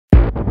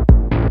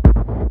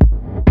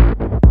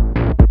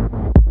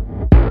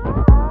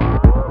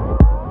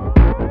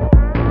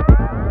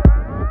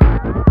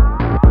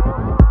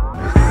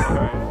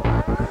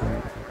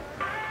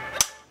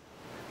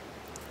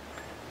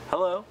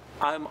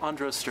I'm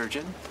Andros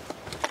Sturgeon.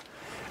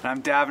 And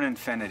I'm Davin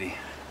Infinity.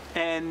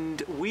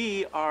 And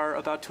we are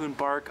about to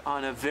embark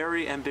on a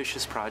very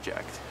ambitious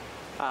project.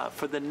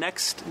 For the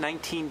next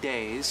 19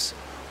 days,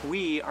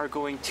 we are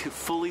going to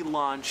fully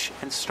launch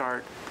and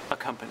start a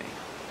company.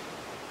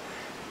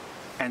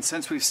 And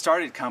since we've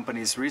started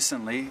companies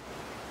recently,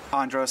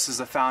 Andros is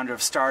the founder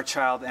of Star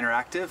Child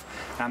Interactive,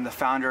 and I'm the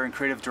founder and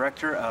creative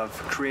director of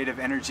Creative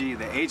Energy,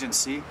 the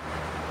agency.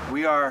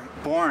 We are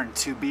born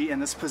to be in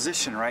this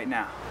position right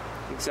now.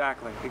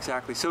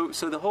 Exactly. So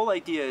the whole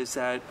idea is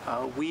that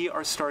we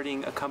are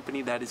starting a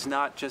company that is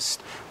not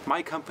just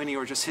my company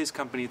or just his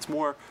company. It's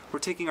more, we're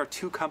taking our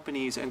two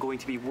companies and going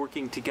to be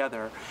working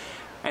together.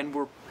 And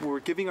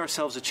we're giving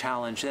ourselves a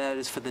challenge. That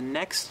is, for the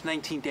next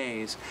 19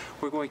 days,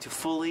 we're going to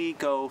fully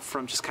go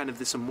from just kind of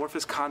this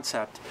amorphous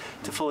concept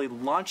to fully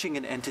launching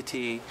an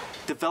entity,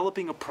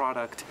 developing a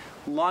product,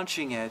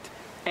 launching it,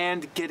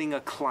 and getting a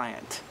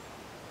client.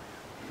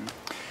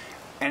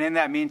 And in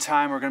that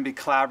meantime, we're going to be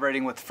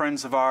collaborating with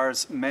friends of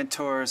ours,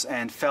 mentors,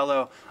 and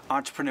fellow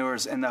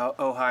entrepreneurs in the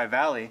Ojai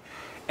Valley.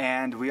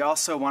 And we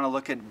also want to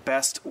look at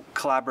best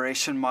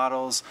collaboration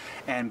models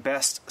and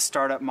best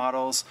startup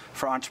models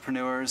for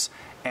entrepreneurs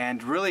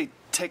and really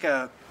take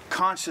a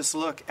conscious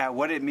look at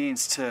what it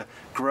means to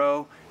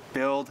grow,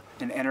 build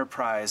an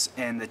enterprise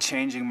in the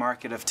changing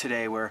market of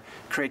today, where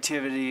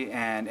creativity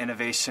and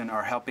innovation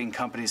are helping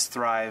companies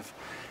thrive,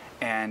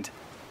 and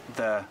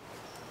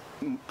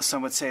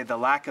some would say the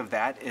lack of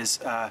that is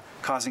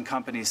causing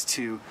companies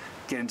to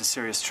get into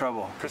serious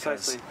trouble.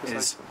 Precisely.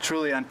 It's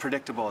truly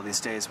unpredictable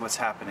these days what's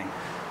happening.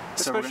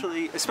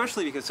 Especially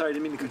because, sorry, I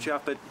didn't mean to cut you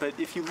off, but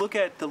if you look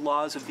at the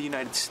laws of the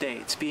United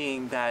States,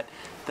 being that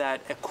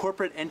a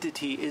corporate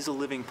entity is a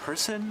living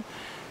person,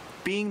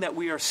 being that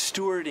we are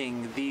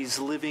stewarding these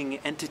living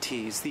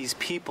entities, these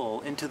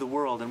people, into the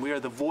world, and we are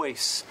the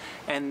voice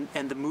and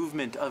the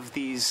movement of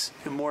these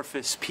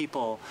amorphous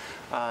people,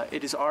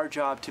 it is our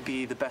job to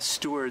be the best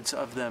stewards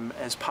of them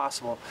as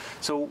possible.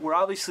 So we're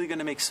obviously going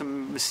to make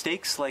some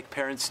mistakes like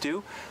parents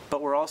do,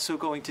 but we're also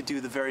going to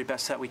do the very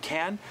best that we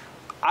can.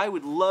 I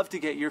would love to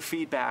get your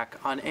feedback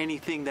on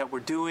anything that we're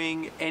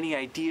doing, any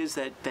ideas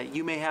that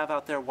you may have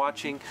out there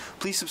watching.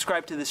 Please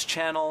subscribe to this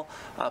channel.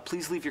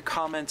 Please leave your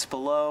comments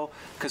below,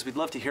 because we'd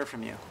love to hear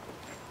from you.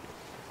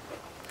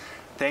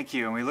 Thank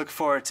you, and we look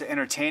forward to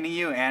entertaining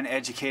you and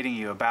educating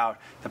you about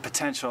the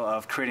potential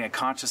of creating a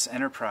conscious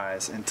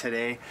enterprise in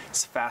today's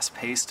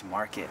fast-paced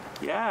market.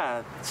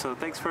 Yeah, so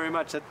thanks very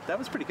much. That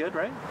was pretty good,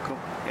 right? Cool.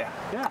 Yeah.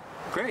 Yeah,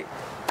 great.